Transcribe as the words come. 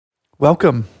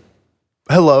Welcome.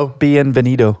 Hello.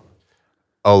 Bienvenido.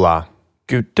 Hola.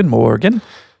 Guten Morgen.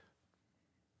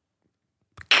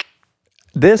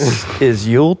 This is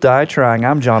You'll Die Trying.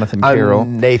 I'm Jonathan Carroll.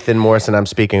 I'm Nathan Morrison. I'm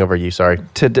speaking over you. Sorry.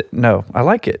 No, I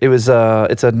like it. It's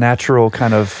a natural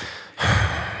kind of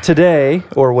today,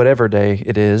 or whatever day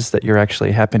it is that you're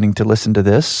actually happening to listen to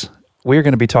this. We're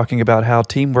going to be talking about how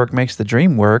teamwork makes the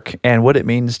dream work and what it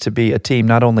means to be a team,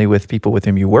 not only with people with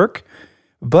whom you work,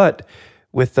 but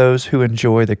with those who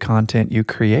enjoy the content you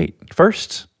create.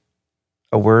 First,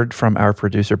 a word from our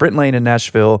producer, Brent Lane in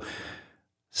Nashville.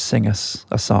 Sing us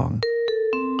a song.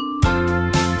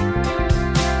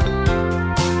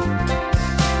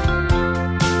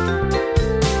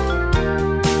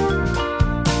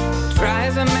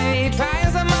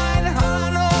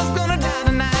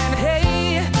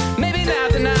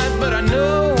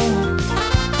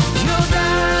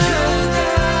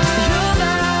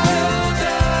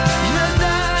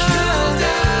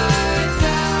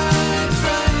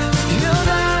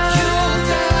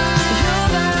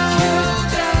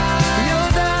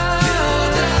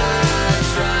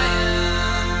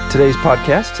 Today's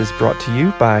podcast is brought to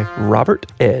you by Robert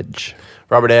Edge.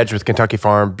 Robert Edge with Kentucky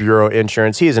Farm Bureau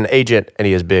Insurance. He is an agent and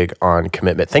he is big on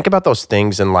commitment. Think about those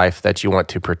things in life that you want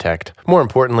to protect. More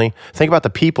importantly, think about the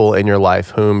people in your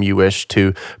life whom you wish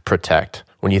to protect.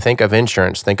 When you think of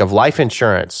insurance, think of life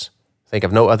insurance. Think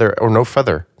of no other or no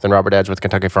further than Robert Edge with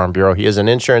Kentucky Farm Bureau. He is an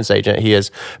insurance agent. He is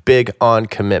big on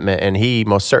commitment, and he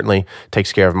most certainly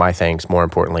takes care of my things, more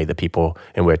importantly, the people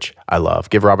in which I love.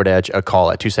 Give Robert Edge a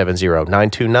call at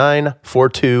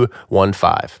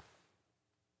 270-929-4215.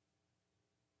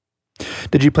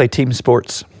 Did you play team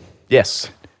sports?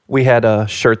 Yes. We had a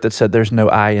shirt that said there's no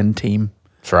I in team.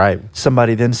 That's right.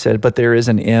 Somebody then said, but there is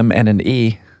an M and an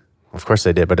E. Of course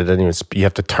they did, but it didn't even. You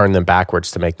have to turn them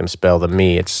backwards to make them spell the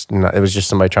me. It's not. It was just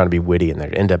somebody trying to be witty, and they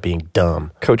end up being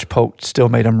dumb. Coach Polk still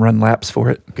made them run laps for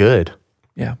it. Good.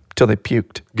 Yeah, till they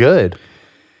puked. Good.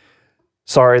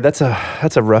 Sorry, that's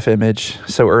a rough image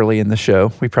so early in the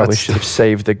show. We probably should have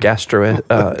saved the gastro.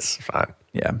 That's fine.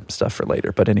 Yeah, stuff for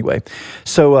later. But anyway,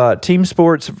 so team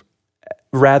sports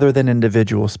rather than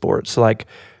individual sports. Like,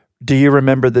 do you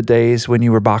remember the days when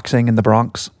you were boxing in the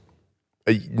Bronx?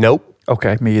 Nope.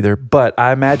 Okay, me either. But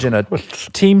I imagine a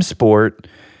team sport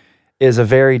is a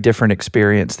very different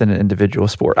experience than an individual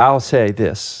sport. I'll say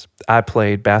this. I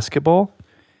played basketball,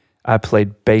 I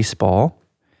played baseball,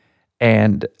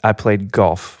 and I played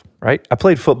golf, right? I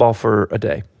played football for a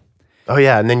day. Oh,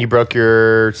 yeah, and then you broke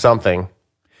your something.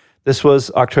 This was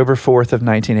October 4th of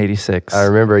 1986. I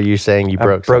remember you saying you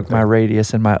broke something. I broke something. my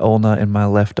radius and my ulna in my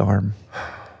left arm,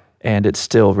 and it's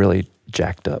still really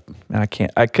jacked up, and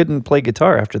I couldn't play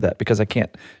guitar after that because I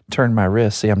can't turn my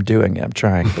wrist. See, I'm doing it. I'm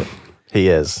trying, but He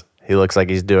looks like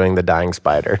he's doing the dying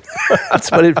spider.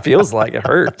 that's what it feels like. It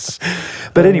hurts.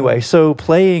 But anyway, so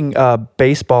playing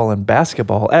baseball and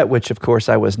basketball, at which of course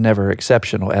I was never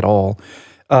exceptional at all,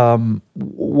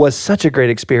 was such a great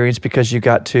experience because you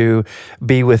got to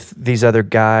be with these other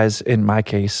guys, in my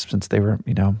case, since they were,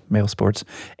 male sports,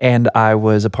 and I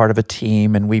was a part of a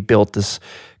team, and we built this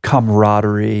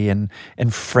camaraderie and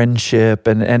friendship,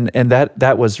 and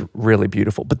that was really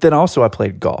beautiful. But then also I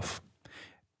played golf,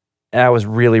 and I was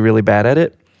really, really bad at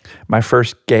it. My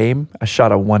first game, I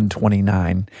shot a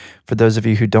 129. For those of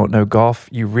you who don't know golf,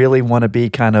 you really want to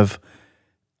be kind of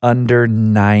under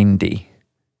 90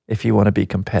 if you want to be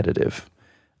competitive.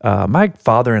 My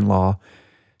father-in-law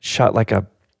shot like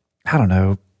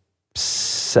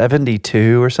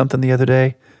 72 or something the other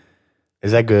day.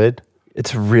 Is that good?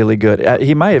 It's really good.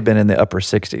 He might have been in the upper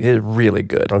 60s. It's really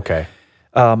good. Okay.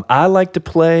 I like to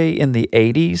play in the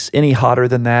 80s. Any hotter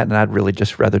than that, and I'd really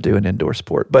just rather do an indoor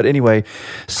sport. But anyway,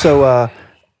 so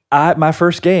my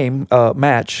first game,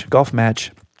 golf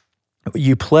match,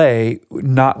 you play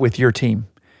not with your team.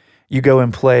 You go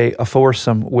and play a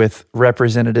foursome with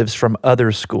representatives from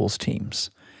other schools'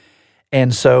 teams.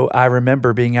 And so I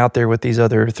remember being out there with these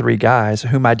other three guys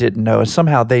whom I didn't know. And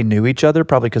somehow they knew each other,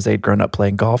 probably because they'd grown up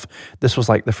playing golf. This was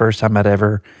like the first time I'd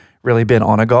ever really been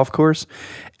on a golf course.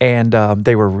 And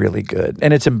they were really good.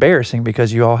 And it's embarrassing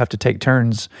because you all have to take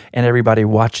turns and everybody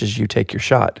watches you take your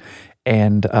shot.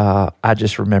 And I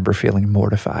just remember feeling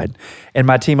mortified. And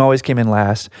my team always came in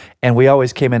last. And we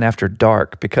always came in after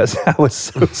dark because I was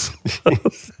so slow.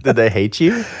 Did they hate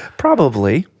you?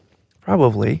 Probably.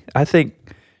 I think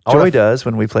Joy does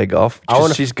when we play golf.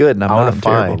 She's good, and I'm not. I'm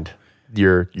find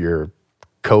your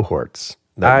cohorts.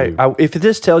 If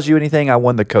this tells you anything, I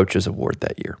won the coaches award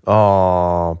that year.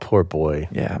 Oh, poor boy.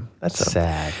 Yeah, that's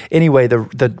sad. Anyway,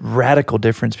 the radical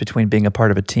difference between being a part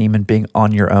of a team and being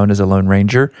on your own as a lone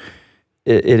ranger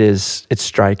it's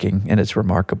striking and it's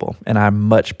remarkable. And I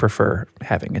much prefer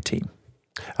having a team.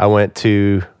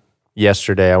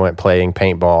 Yesterday, I went playing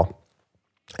paintball.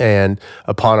 And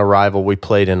upon arrival, we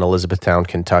played in Elizabethtown,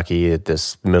 Kentucky at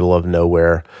this middle of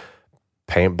nowhere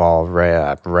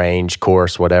paintball range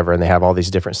course, whatever. And they have all these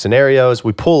different scenarios.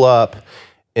 We pull up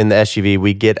in the SUV,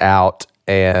 we get out,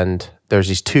 and there's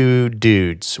these two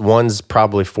dudes. One's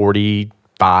probably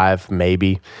 45,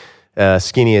 maybe,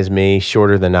 skinny as me,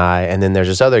 shorter than I. And then there's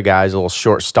this other guy's a little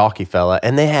short, stocky fella.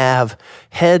 And they have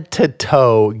head to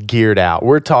toe geared out.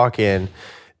 We're talking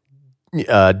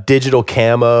digital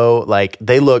camo, like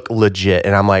they look legit.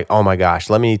 And I'm like, oh my gosh,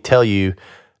 let me tell you,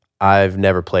 I've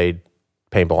never played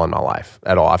paintball in my life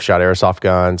at all. I've shot airsoft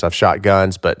guns, I've shot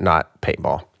guns, but not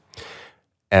paintball.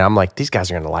 And I'm like, these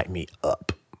guys are going to light me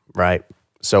up, right?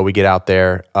 So we get out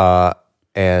there,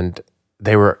 and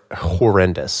they were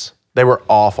horrendous. They were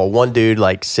awful. One dude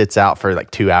like sits out for like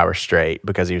 2 hours straight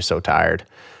because he was so tired.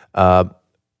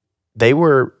 They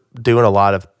were doing a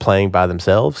lot of playing by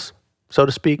themselves, so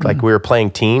to speak. Like we were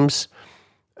playing teams,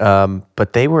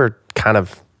 but they were kind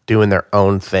of doing their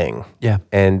own thing. Yeah.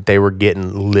 And they were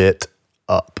getting lit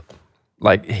up.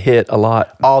 Like hit a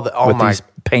lot. With these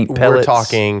paint pellets. We're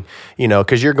talking,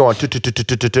 because you're going,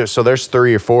 so there's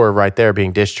 3 or 4 right there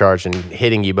being discharged and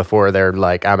hitting you before they're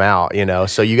like, I'm out,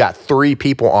 So you got 3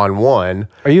 people on one.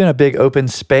 Are you in a big open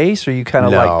space, or are you kind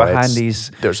of like behind these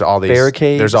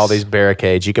barricades? There's all these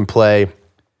barricades. You can play,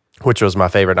 which was my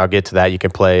favorite, and I'll get to that. You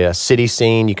can play a city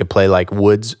scene. You can play like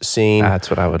woods scene. That's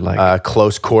what I would like.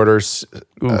 Close quarters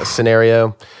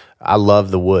scenario. I love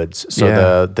the woods.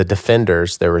 So the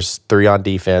defenders, there was 3 on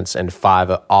defense and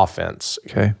 5 offense.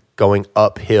 Okay. Going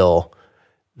uphill,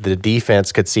 the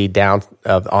defense could see down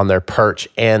on their perch,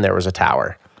 and there was a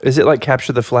tower. Is it like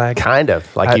capture the flag? Kind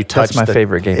of. Like you touched that's my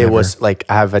favorite game It ever. was like,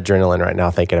 I have adrenaline right now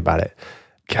thinking about it.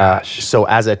 Gosh. So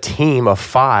as a team of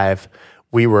 5,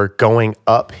 we were going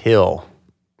uphill,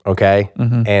 okay?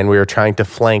 And we were trying to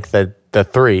flank the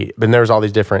 3. But there was all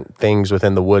these different things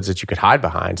within the woods that you could hide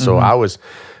behind. So I was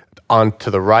on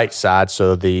to the right side,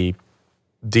 so the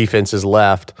defense is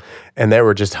left, and they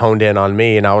were just honed in on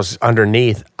me, and I was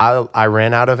underneath. I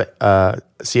ran out of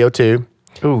CO2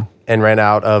 and ran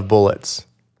out of bullets.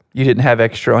 You didn't have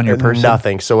extra on your person?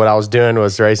 Nothing. So what I was doing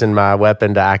was raising my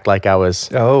weapon to act like I was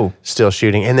still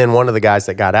shooting. And then one of the guys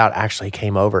that got out actually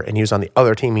came over, and he was on the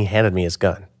other team. He handed me his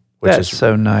gun. That's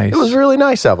so nice. It was really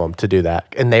nice of them to do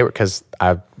that. And they were, because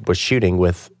I was shooting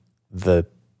with the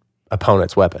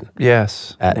opponent's weapon.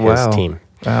 Yes. At his team.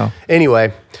 Wow.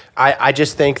 Anyway, I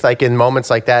just think like in moments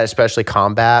like that, especially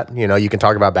combat, you can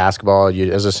talk about basketball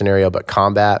as a scenario, but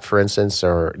combat, for instance,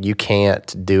 or you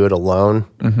can't do it alone.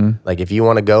 Like if you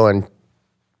want to go and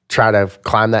try to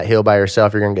climb that hill by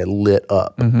yourself, you're going to get lit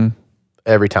up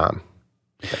every time.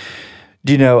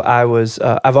 Do you know,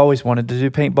 I've always wanted to do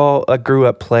paintball. I grew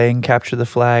up playing capture the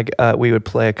flag. We would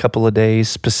play a couple of days,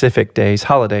 specific days,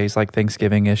 holidays like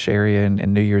Thanksgiving-ish area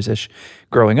and New Year's-ish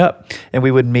growing up. And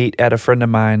we would meet at a friend of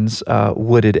mine's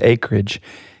wooded acreage.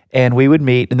 And we would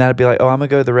meet, and that'd be like, oh, I'm going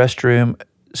to go to the restroom,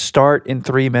 start in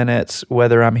 3 minutes,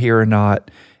 whether I'm here or not,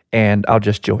 and I'll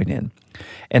just join in.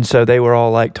 And so they were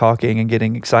all like talking and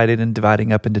getting excited and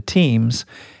dividing up into teams.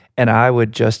 And I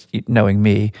would just, knowing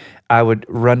me, I would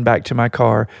run back to my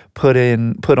car, put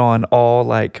on all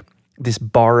like this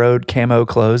borrowed camo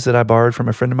clothes that I borrowed from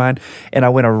a friend of mine, and I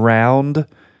went around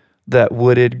that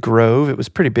wooded grove. It was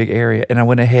a pretty big area, and I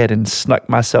went ahead and snuck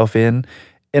myself in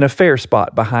a fair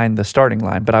spot behind the starting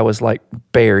line, but I was like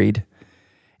buried.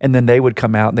 And then they would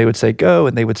come out and they would say, go,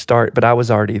 and they would start, but I was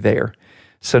already there.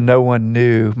 So no one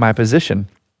knew my position.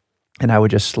 And I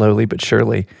would just slowly but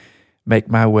surely make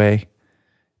my way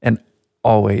and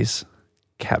always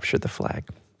capture the flag.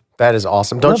 That is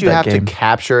awesome. Don't you have to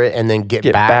capture it and then get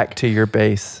back to your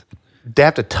base? They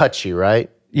have to touch you,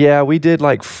 right? Yeah, we did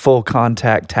like full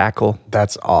contact tackle.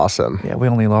 That's awesome. Yeah, we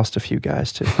only lost a few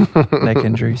guys to neck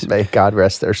injuries. May God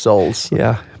rest their souls.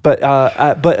 Yeah, but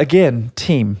again,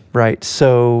 team, right?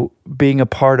 So being a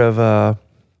part of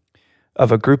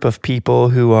a group of people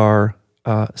who are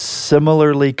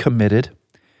similarly committed,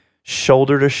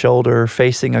 shoulder to shoulder,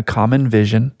 facing a common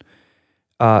vision,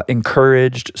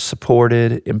 encouraged,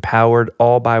 supported, empowered,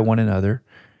 all by one another.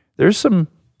 There's some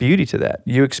beauty to that.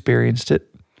 You experienced it.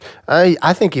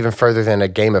 I think even further than a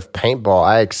game of paintball,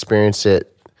 I experienced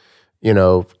it,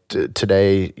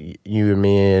 today, you and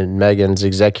me and Megan's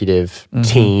executive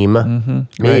team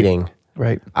meeting.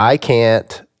 Right. I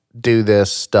can't do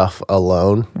this stuff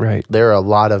alone. Right. There are a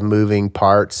lot of moving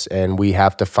parts, and we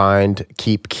have to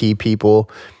keep key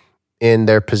people in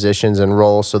their positions and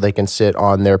roles so they can sit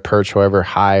on their perch, however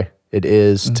high it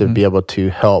is, to be able to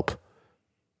help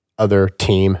other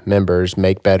team members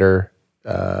make better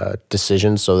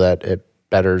decisions so that it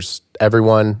betters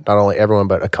everyone, not only everyone,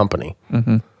 but a company,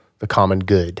 the common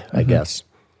good, I guess.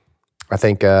 I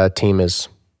think a team is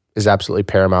absolutely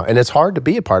paramount. And it's hard to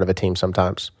be a part of a team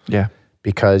sometimes. Yeah.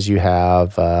 Because you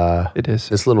have it is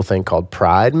this little thing called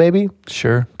pride, maybe?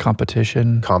 Sure.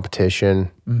 Competition.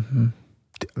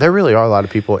 There really are a lot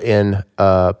of people in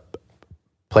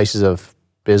places of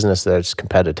business that's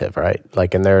competitive, right?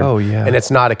 Like, and they're, and it's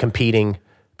not a competing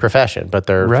profession, but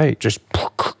they're just.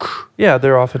 Yeah,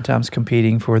 they're oftentimes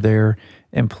competing for their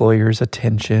employer's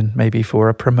attention, maybe for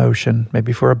a promotion,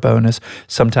 maybe for a bonus.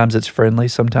 Sometimes it's friendly,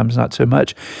 sometimes not so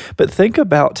much. But think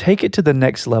about, take it to the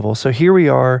next level. So here we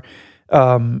are,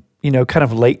 kind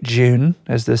of late June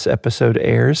as this episode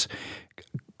airs,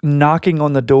 knocking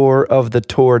on the door of the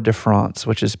Tour de France,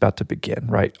 which is about to begin,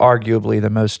 right? Arguably the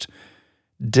most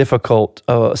difficult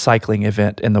cycling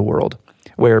event in the world,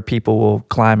 where people will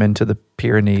climb into the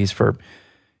Pyrenees for,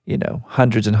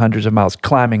 hundreds and hundreds of miles,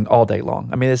 climbing all day long.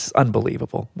 I mean, it's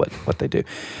unbelievable what they do.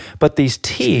 But these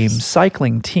teams,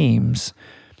 cycling teams,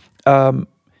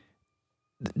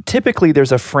 typically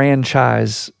there's a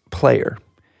franchise player,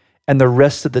 and the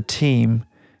rest of the team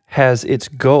has its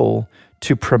goal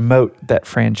to promote that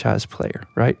franchise player,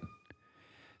 right?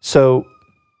 So,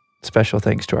 special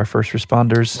thanks to our first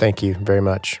responders. Thank you very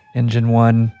much. Engine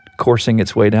 1 coursing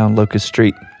its way down Locust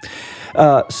Street.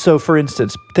 So, for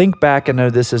instance, think back. I know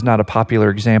this is not a popular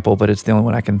example, but it's the only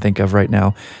one I can think of right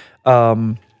now.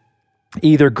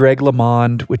 Either Greg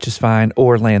LeMond, which is fine,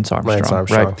 or Lance Armstrong.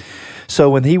 Right? So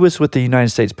when he was with the United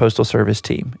States Postal Service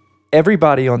team,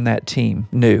 everybody on that team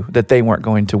knew that they weren't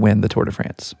going to win the Tour de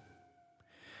France.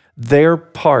 Their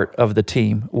part of the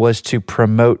team was to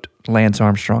promote Lance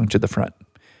Armstrong to the front.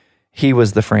 He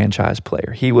was the franchise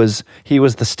player. He was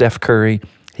the Steph Curry.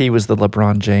 He was the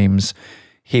LeBron James.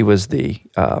 He was the,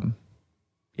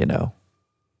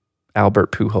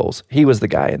 Albert Pujols. He was the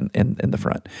guy in the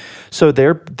front. So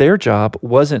their job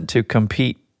wasn't to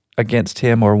compete against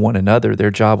him or one another.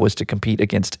 Their job was to compete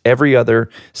against every other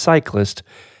cyclist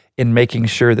in making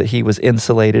sure that he was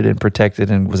insulated and protected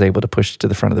and was able to push to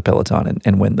the front of the peloton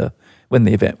and win the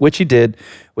event, which he did,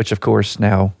 which of course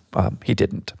now he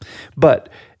didn't. But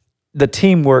the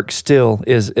teamwork still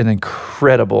is an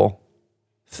incredible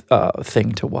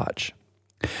thing to watch.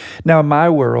 Now, in my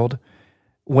world,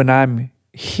 when I'm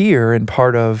here and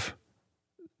part of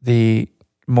the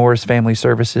Morris Family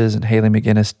Services and Haley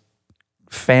McGinnis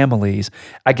families,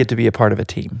 I get to be a part of a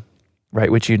team,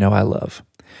 right? Which I love.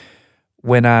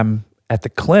 When I'm at the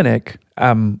clinic,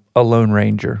 I'm a lone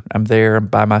ranger. I'm there, I'm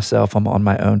by myself, I'm on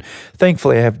my own.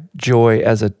 Thankfully, I have Joy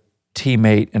as a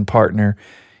teammate and partner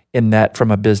in that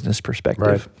from a business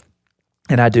perspective. Right.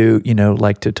 And I do,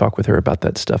 like to talk with her about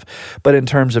that stuff. But in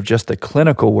terms of just the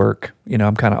clinical work,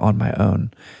 I'm kind of on my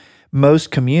own.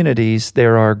 Most communities,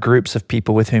 there are groups of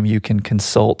people with whom you can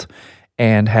consult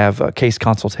and have case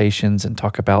consultations and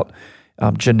talk about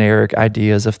generic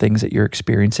ideas of things that you're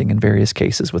experiencing in various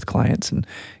cases with clients and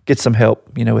get some help,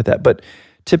 with that. But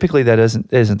typically that isn't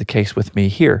the case with me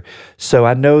here. So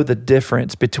I know the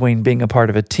difference between being a part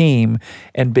of a team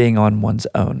and being on one's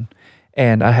own.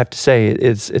 And I have to say,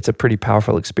 it's a pretty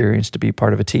powerful experience to be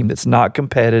part of a team that's not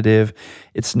competitive,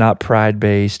 it's not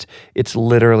pride-based, it's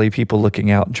literally people looking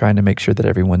out and trying to make sure that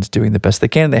everyone's doing the best they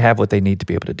can. They have what they need to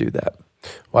be able to do that.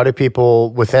 Why do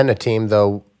people within a team,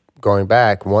 though, going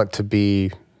back, want to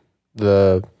be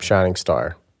the shining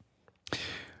star?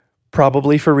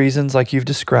 Probably for reasons like you've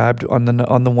described. On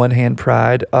the one hand,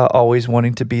 pride, always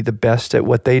wanting to be the best at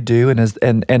what they do,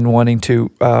 and wanting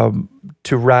to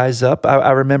rise up.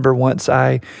 I remember once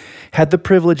I had the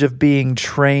privilege of being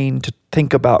trained to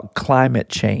think about climate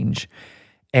change,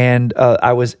 and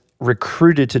I was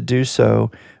recruited to do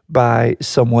so by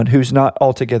someone who's not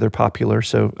altogether popular.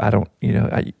 So I don't,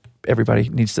 everybody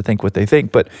needs to think what they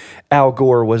think. But Al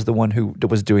Gore was the one who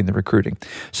was doing the recruiting.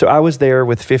 So I was there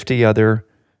with 50 other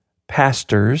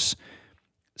pastors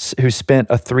who spent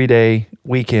a 3-day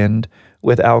weekend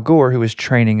with Al Gore, who was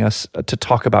training us to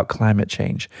talk about climate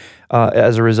change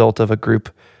as a result of a group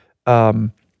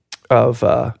a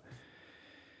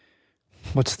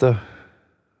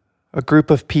group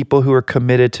of people who are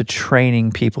committed to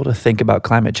training people to think about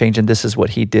climate change. And this is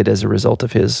what he did as a result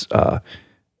of his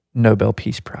Nobel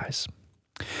Peace Prize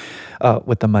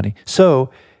with the money.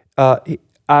 So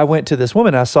I went to this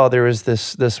woman. I saw there was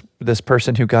this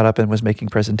person who got up and was making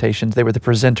presentations. They were the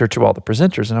presenter to all the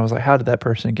presenters. And I was like, how did that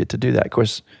person get to do that? Of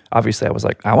course, obviously I was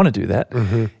like, I want to do that.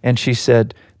 Mm-hmm. And she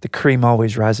said, the cream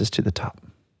always rises to the top.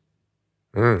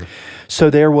 Mm. So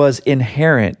there was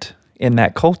inherent in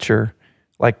that culture,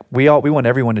 Like we want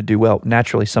everyone to do well.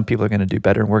 Naturally, some people are going to do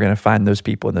better, and we're going to find those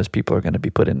people, and those people are going to be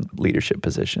put in leadership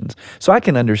positions. So I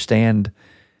can understand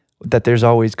that there's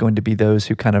always going to be those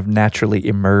who kind of naturally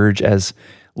emerge as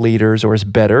leaders or as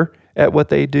better at what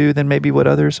they do than maybe what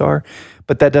others are.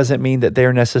 But that doesn't mean that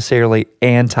they're necessarily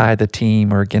anti the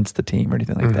team or against the team or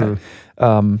anything like that.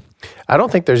 I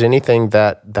don't think there's anything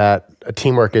that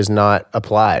teamwork is not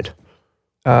applied.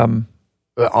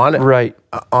 Right.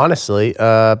 Honestly,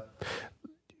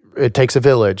 it takes a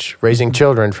village. Raising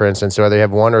children, for instance, whether you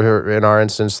have one or, in our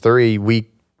instance, 3,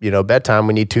 bedtime,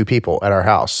 we need 2 people at our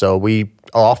house. So we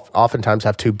oftentimes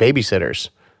have 2 babysitters.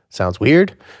 Sounds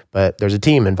weird, but there's a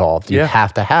team involved. You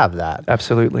have to have that.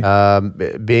 Absolutely.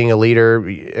 Being a leader,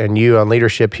 and you on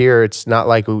leadership here, it's not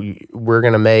like we're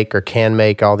going to make or can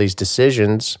make all these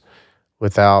decisions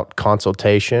without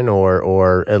consultation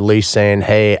or at least saying,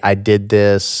 hey, I did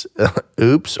this,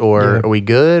 oops, or are we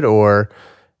good? Or,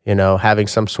 having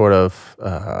some sort of,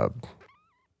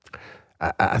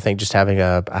 I think just having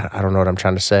I don't know what I'm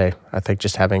trying to say. I think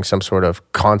just having some sort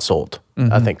of consult.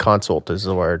 I think consult is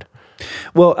the word.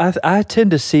 Well, I tend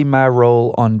to see my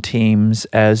role on teams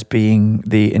as being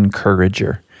the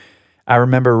encourager. I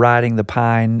remember riding the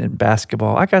pine in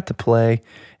basketball. I got to play.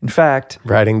 In fact,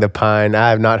 riding the pine. I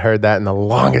have not heard that in the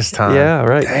longest time. Yeah,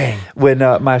 right. Dang. When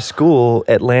my school,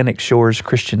 Atlantic Shores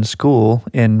Christian School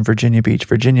in Virginia Beach,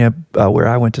 Virginia, where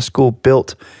I went to school,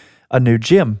 built a new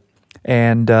gym.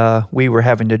 And we were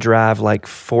having to drive like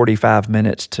 45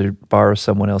 minutes to borrow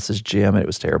someone else's gym. And it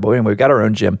was terrible. Anyway, we got our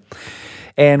own gym.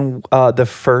 And the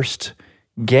first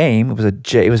game,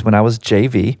 it was when I was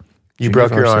JV. You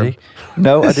broke your arm.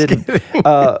 No, I didn't.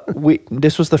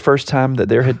 This was the first time that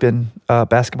there had been a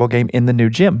basketball game in the new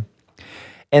gym.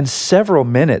 And several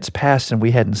minutes passed and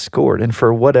we hadn't scored. And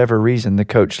for whatever reason, the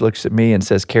coach looks at me and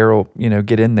says, Carroll,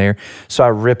 get in there. So I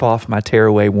rip off my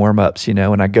tearaway warm-ups,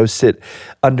 and I go sit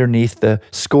underneath the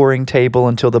scoring table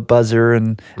until the buzzer,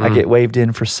 and I get waved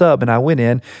in for sub. And I went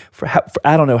in for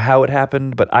I don't know how it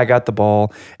happened, but I got the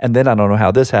ball. And then I don't know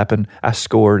how this happened. I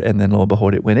scored, and then lo and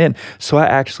behold, it went in. So I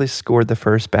actually scored the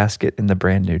first basket in the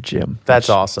brand new gym. That's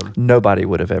awesome. Nobody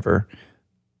would have ever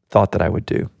thought that I would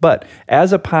do. But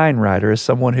as a pine rider, as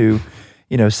someone who,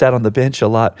 sat on the bench a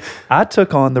lot, I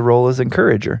took on the role as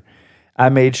encourager. I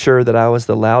made sure that I was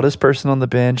the loudest person on the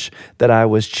bench, that I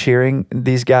was cheering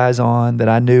these guys on, that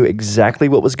I knew exactly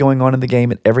what was going on in the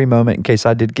game at every moment in case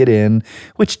I did get in,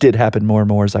 which did happen more and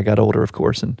more as I got older, of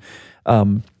course. And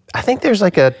I think there's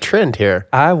like a trend here.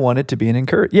 I wanted to be an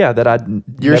encourager. Yeah, that I'd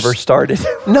never started.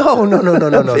 No.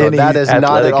 That is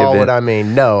not at all what I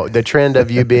mean. No, the trend of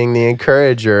you being the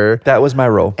encourager. That was my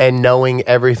role. And knowing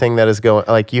everything that is going,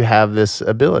 like you have this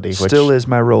ability. Still is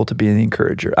my role to be the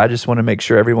encourager. I just want to make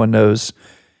sure everyone knows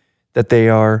that they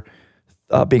are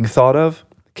being thought of,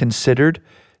 considered,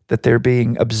 that they're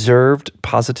being observed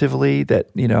positively,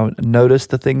 that, notice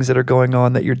the things that are going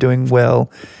on, that you're doing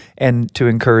well, and to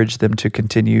encourage them to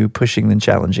continue pushing and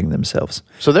challenging themselves.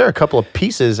 So there are a couple of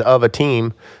pieces of a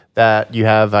team that you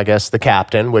have, I guess, the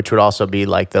captain, which would also be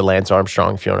like the Lance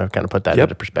Armstrong, if you want to kind of put that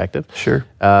into perspective. Sure.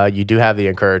 You do have the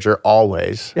encourager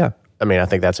always. Yeah. I mean, I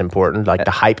think that's important. Like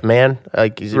the hype man,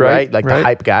 right? Like the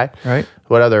hype guy. Right.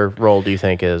 What other role do you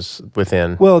think is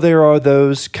within? Well, there are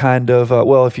those kind of,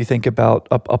 if you think about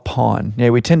a pawn,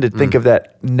 we tend to think of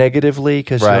that negatively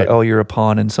because, you're a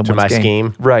pawn in someone's my game.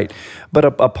 Scheme. Right.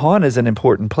 But a pawn is an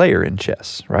important player in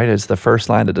chess, right? It's the first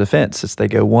line of defense. It's they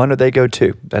go 1 or they go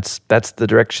 2. That's the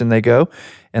direction they go.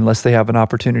 Unless they have an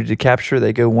opportunity to capture,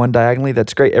 they go 1 diagonally.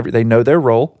 That's great. They know their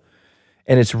role,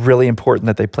 and it's really important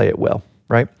that they play it well.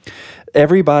 Right?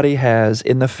 Everybody has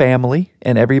in the family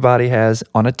and everybody has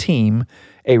on a team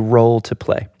a role to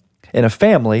play. In a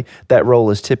family, that role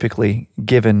is typically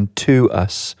given to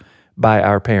us by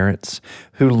our parents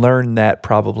who learn that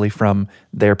probably from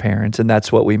their parents. And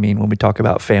that's what we mean when we talk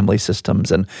about family systems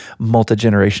and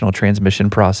multi-generational transmission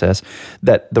process,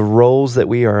 that the roles that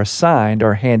we are assigned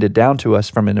are handed down to us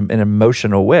from an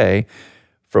emotional way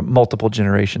from multiple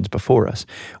generations before us.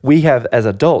 We have, as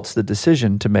adults, the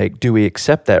decision to make, do we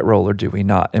accept that role or do we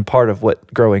not? And part of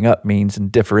what growing up means and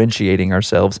differentiating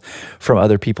ourselves from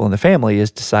other people in the family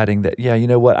is deciding that, you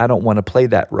know what, I don't want to play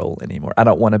that role anymore. I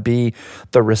don't want to be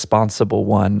the responsible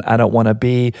one. I don't want to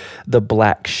be the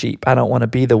black sheep. I don't want to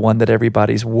be the one that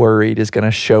everybody's worried is going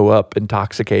to show up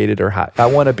intoxicated or high. I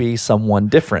want to be someone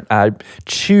different. I'm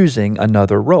choosing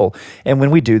another role. And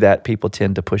when we do that, people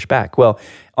tend to push back. Well,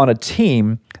 on a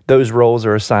team, those roles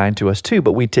are assigned to us too,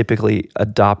 but we typically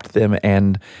adopt them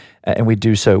and we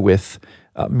do so with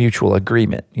mutual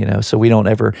agreement, so we don't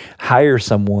ever hire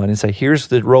someone and say, here's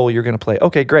the role you're going to play.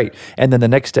 Okay, great. And then the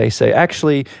next day say,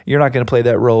 actually, you're not going to play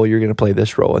that role. You're going to play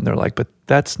this role. And they're like, but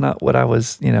that's not what I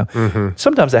was,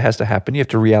 Sometimes that has to happen. You have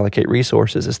to reallocate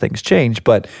resources as things change,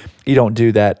 but you don't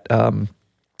do that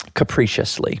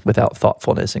capriciously without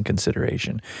thoughtfulness and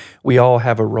consideration. We all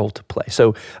have a role to play.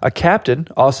 So a captain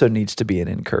also needs to be an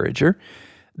encourager.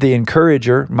 The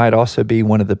encourager might also be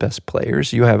one of the best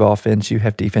players. You have offense, you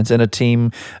have defense. In a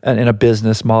team, in a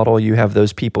business model, you have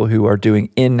those people who are doing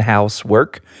in-house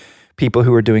work, people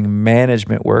who are doing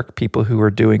management work, people who are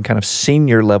doing kind of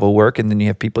senior level work, and then you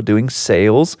have people doing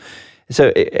sales.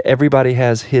 So everybody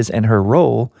has his and her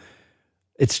role.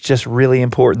 It's just really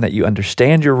important that you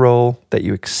understand your role, that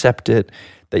you accept it,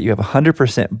 that you have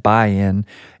 100% buy-in,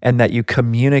 and that you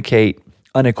communicate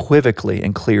unequivocally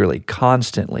and clearly,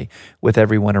 constantly with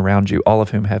everyone around you, all of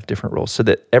whom have different roles, so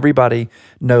that everybody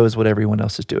knows what everyone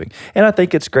else is doing. And I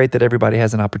think it's great that everybody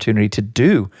has an opportunity to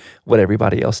do what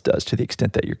everybody else does to the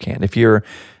extent that you can. If you're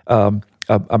a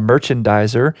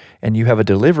merchandiser and you have a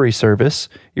delivery service,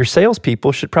 your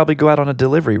salespeople should probably go out on a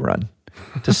delivery run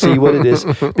to see what it is,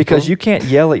 because you can't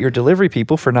yell at your delivery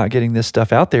people for not getting this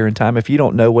stuff out there in time if you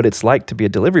don't know what it's like to be a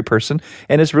delivery person,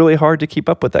 and it's really hard to keep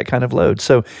up with that kind of load.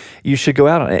 So you should go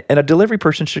out on it, and a delivery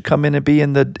person should come in and be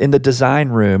in the design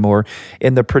room or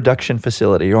in the production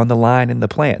facility or on the line in the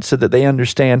plant, so that they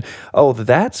understand,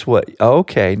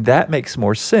 that makes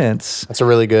more sense. That's a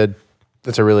really good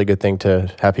thing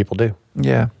to have people do.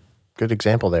 Yeah. Good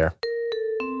example there.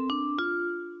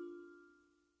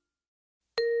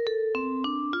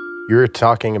 You're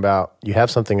talking about, you have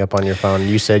something up on your phone.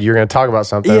 You said you're going to talk about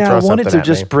something. Yeah, I wanted to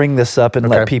just bring this up and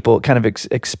let people kind of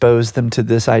expose them to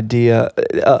this idea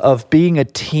of being a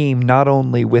team, not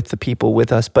only with the people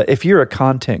with us, but if you're a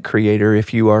content creator,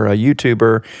 if you are a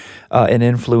YouTuber, an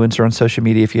influencer on social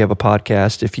media, if you have a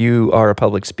podcast, if you are a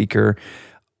public speaker,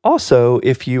 also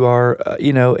if you are,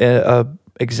 a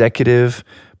executive,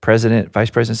 president, vice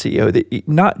president, CEO,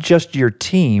 not just your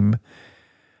team,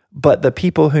 but the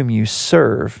people whom you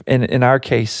serve, and in our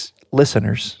case,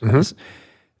 listeners, we're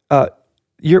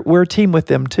a team with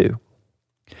them too.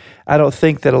 I don't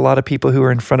think that a lot of people who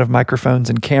are in front of microphones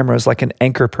and cameras, like an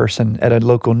anchor person at a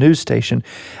local news station,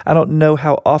 I don't know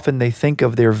how often they think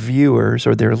of their viewers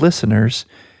or their listeners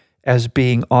as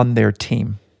being on their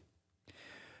team.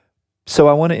 So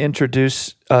I want to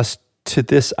introduce us to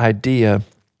this idea.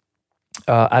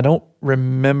 I don't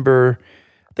remember,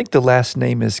 I think the last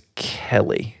name is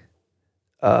Kelly.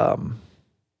 I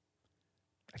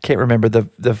can't remember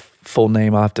the full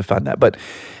name. I'll have to find that. But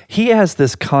he has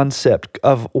this concept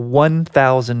of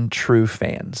 1,000 true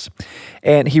fans.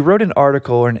 And he wrote an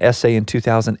article or an essay in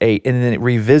 2008, and then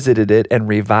revisited it and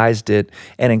revised it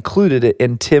and included it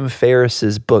in Tim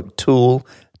Ferriss's book,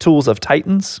 Tools of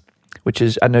Titans, which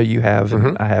is, I know you have,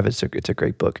 and I have. It's a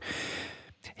great book.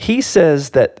 He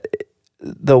says that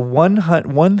the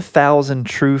 1,000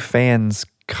 true fans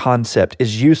concept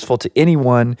is useful to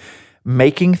anyone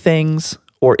making things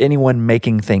or anyone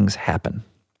making things happen.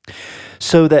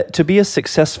 So that to be a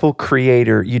successful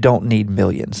creator, you don't need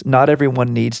millions. Not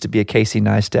everyone needs to be a Casey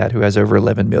Neistat who has over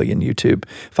 11 million YouTube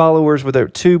followers with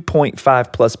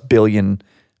 2.5 plus billion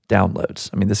downloads.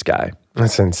 I mean, this guy.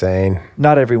 That's insane.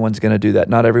 Not everyone's going to do that.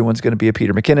 Not everyone's going to be a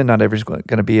Peter McKinnon. Not everyone's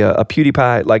going to be a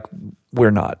PewDiePie. Like,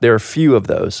 we're not. There are a few of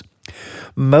those.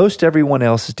 Most everyone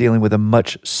else is dealing with a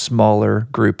much smaller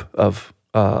group of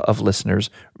listeners,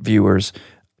 viewers,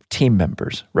 team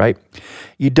members, right?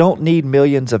 You don't need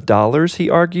millions of dollars, he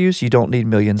argues. You don't need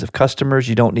millions of customers.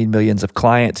 You don't need millions of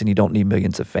clients, and you don't need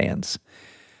millions of fans.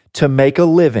 To make a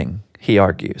living, he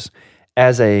argues,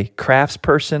 as a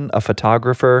craftsperson, a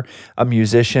photographer, a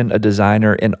musician, a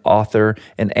designer, an author,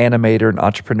 an animator, an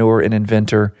entrepreneur, an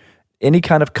inventor, any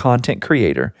kind of content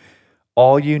creator,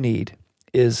 all you need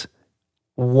is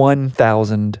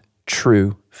 1,000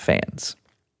 true fans.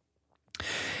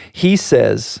 He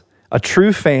says a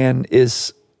true fan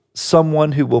is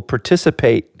someone who will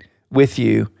participate with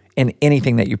you in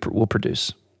anything that you will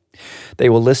produce. They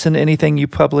will listen to anything you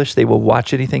publish. They will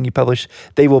watch anything you publish.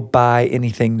 They will buy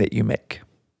anything that you make.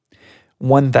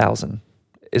 1,000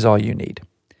 is all you need.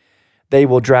 They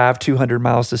will drive 200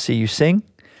 miles to see you sing.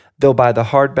 They'll buy the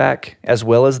hardback as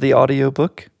well as the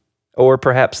audiobook, or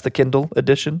perhaps the Kindle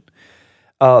edition.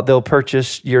 They'll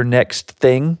purchase your next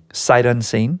thing, sight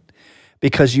unseen,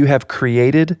 because you have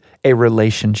created a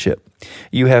relationship.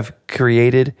 You have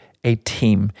created a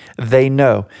team. They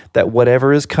know that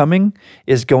whatever is coming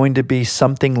is going to be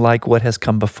something like what has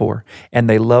come before. And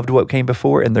they loved what came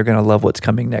before, and they're going to love what's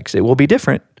coming next. It will be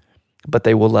different, but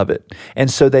they will love it.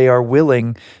 And so they are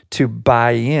willing to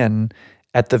buy in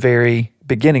at the very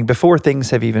beginning, before things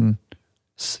have even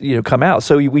come out.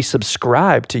 So we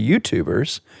subscribe to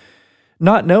YouTubers,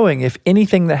 not knowing if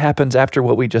anything that happens after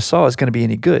what we just saw is going to be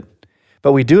any good.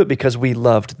 But we do it because we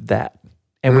loved that.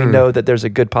 And we know that there's a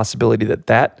good possibility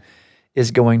that is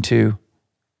going to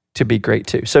be great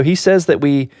too. So he says that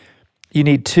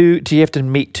you have to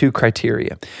meet 2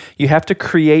 criteria. You have to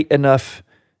create enough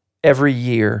every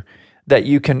year that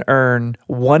you can earn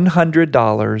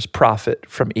 $100 profit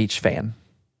from each fan,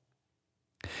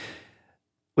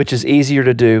 which is easier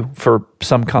to do for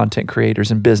some content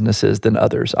creators and businesses than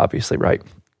others, obviously, right?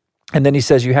 And then he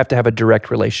says you have to have a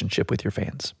direct relationship with your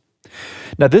fans.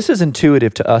 Now, this is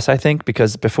intuitive to us, I think,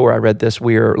 because before I read this,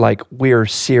 we're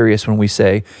serious when we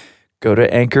say, go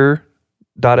to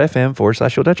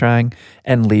anchor.fm/you'll-die-trying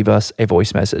and leave us a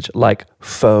voice message. Like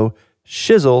faux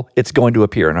shizzle, it's going to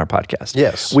appear in our podcast.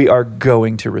 Yes. We are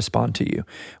going to respond to you.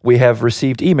 We have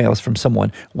received emails from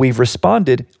someone. We've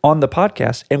responded on the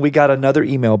podcast, and we got another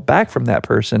email back from that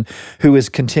person who is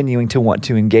continuing to want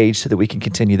to engage so that we can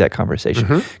continue that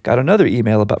conversation. Got another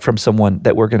email from someone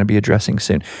that we're going to be addressing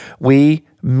soon. We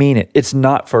mean it. It's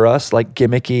not for us like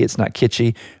gimmicky. It's not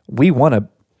kitschy. We want to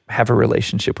have a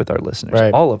relationship with our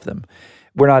listeners, all of them.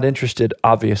 We're not interested,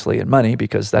 obviously, in money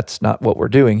because that's not what we're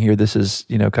doing here. This is,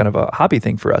 kind of a hobby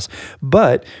thing for us.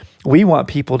 But we want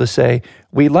people to say,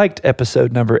 we liked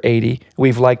episode number 80.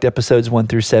 We've liked episodes 1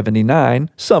 through 79,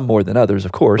 some more than others,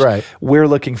 of course. Right. We're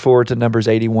looking forward to numbers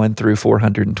 81 through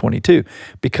 422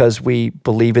 because we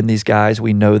believe in these guys.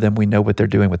 We know them. We know what they're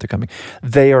doing, what they're coming.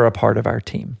 They are a part of our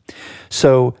team.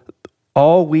 So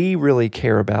all we really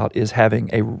care about is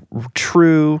having a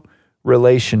true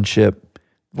relationship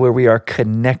where we are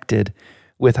connected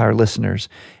with our listeners,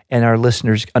 and our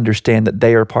listeners understand that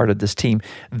they are part of this team.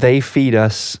 They feed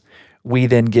us. We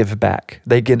then give back.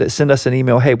 They send us an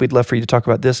email. Hey, we'd love for you to talk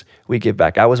about this. We give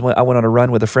back. I went on a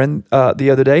run with a friend the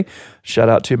other day. Shout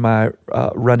out to my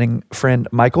running friend,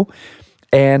 Michael.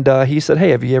 And he said, hey,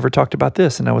 have you ever talked about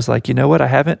this? And I was like, you know what? I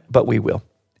haven't, but we will.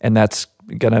 And that's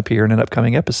going to appear in an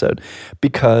upcoming episode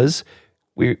because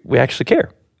we actually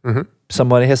care.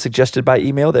 Somebody has suggested by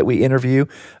email that we interview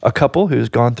a couple who's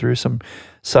gone through some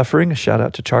suffering. A shout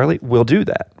out to Charlie. We'll do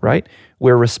that, right?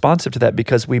 We're responsive to that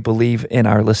because we believe in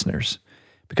our listeners,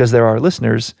 because they're our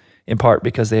listeners in part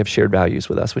because they have shared values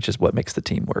with us, which is what makes the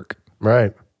team work.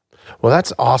 Right. Well,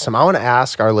 that's awesome. I want to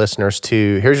ask our listeners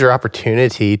here's your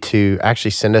opportunity to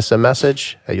actually send us a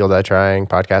message at You'll Die Trying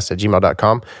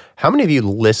podcast@gmail.com. How many of you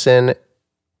listen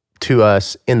to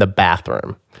us in the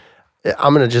bathroom?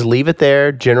 I'm going to just leave it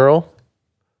there, general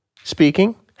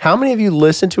speaking. How many of you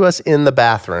listen to us in the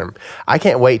bathroom? I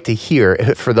can't wait to hear,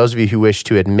 for those of you who wish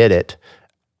to admit it,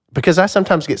 because I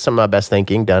sometimes get some of my best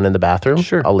thinking done in the bathroom.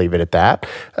 Sure. I'll leave it at that.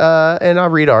 And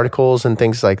I'll read articles and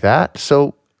things like that.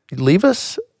 So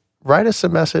write us a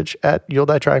message at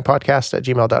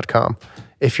you'll-die-trying-podcast@gmail.com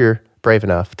if you're brave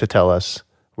enough to tell us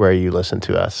where you listen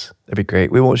to us. That'd be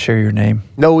great. We won't share your name.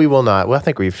 No, we will not. Well, I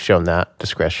think we've shown that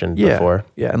discretion before.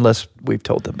 Yeah, unless we've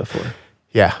told them before.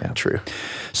 Yeah, true.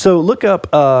 So look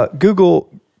up, Google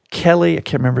Kelly. I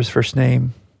can't remember his first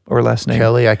name or last name.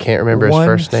 Kelly, I can't remember his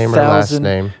first name or last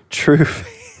name. True.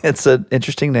 It's an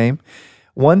interesting name.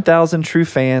 1,000 true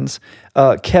fans,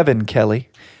 Kevin Kelly.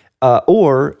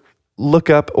 Or look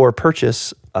up or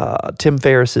purchase Tim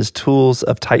Ferriss's Tools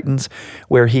of Titans,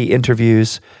 where he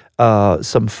interviews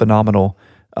some phenomenal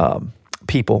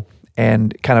people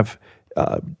and kind of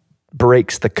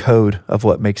breaks the code of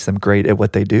what makes them great at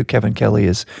what they do. Kevin Kelly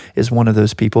is one of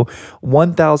those people.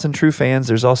 1,000 true fans.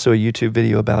 There's also a YouTube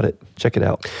video about it. Check it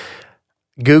out.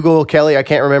 Google Kelly. I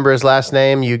can't remember his last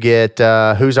name. You get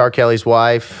who's R. Kelly's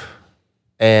wife,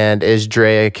 and is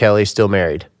Drea Kelly still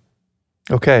married?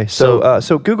 Okay, so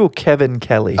Google Kevin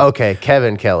Kelly. Okay,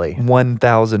 Kevin Kelly.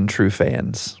 1,000 true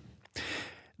fans.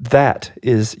 That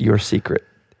is your secret.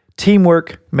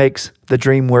 Teamwork makes the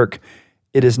dream work.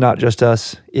 It is not just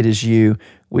us, it is you.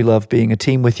 We love being a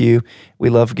team with you. We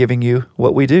love giving you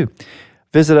what we do.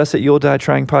 Visit us at You'll Die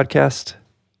Trying Podcast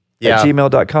at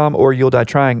gmail.com or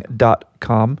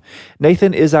you'll-die-trying.com.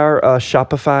 Nathan, is our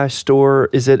Shopify store,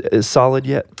 is it solid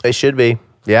yet? It should be.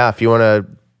 Yeah, if you want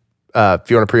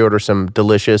to pre-order some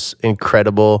delicious,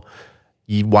 incredible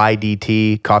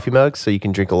YDT coffee mugs so you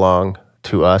can drink along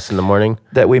to us in the morning.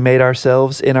 That we made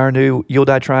ourselves in our new You'll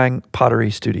Die Trying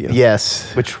pottery studio.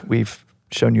 Yes. Which we've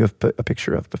shown you a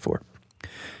picture of before.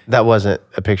 That wasn't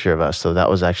a picture of us, though. That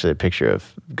was actually a picture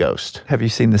of Ghost. Have you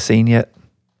seen the scene yet?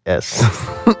 Yes.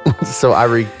 So I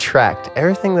retract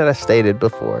everything that I stated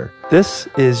before. This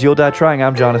is You'll Die Trying.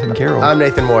 I'm Jonathan Carroll. I'm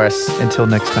Nathan Morris. Until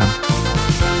next time.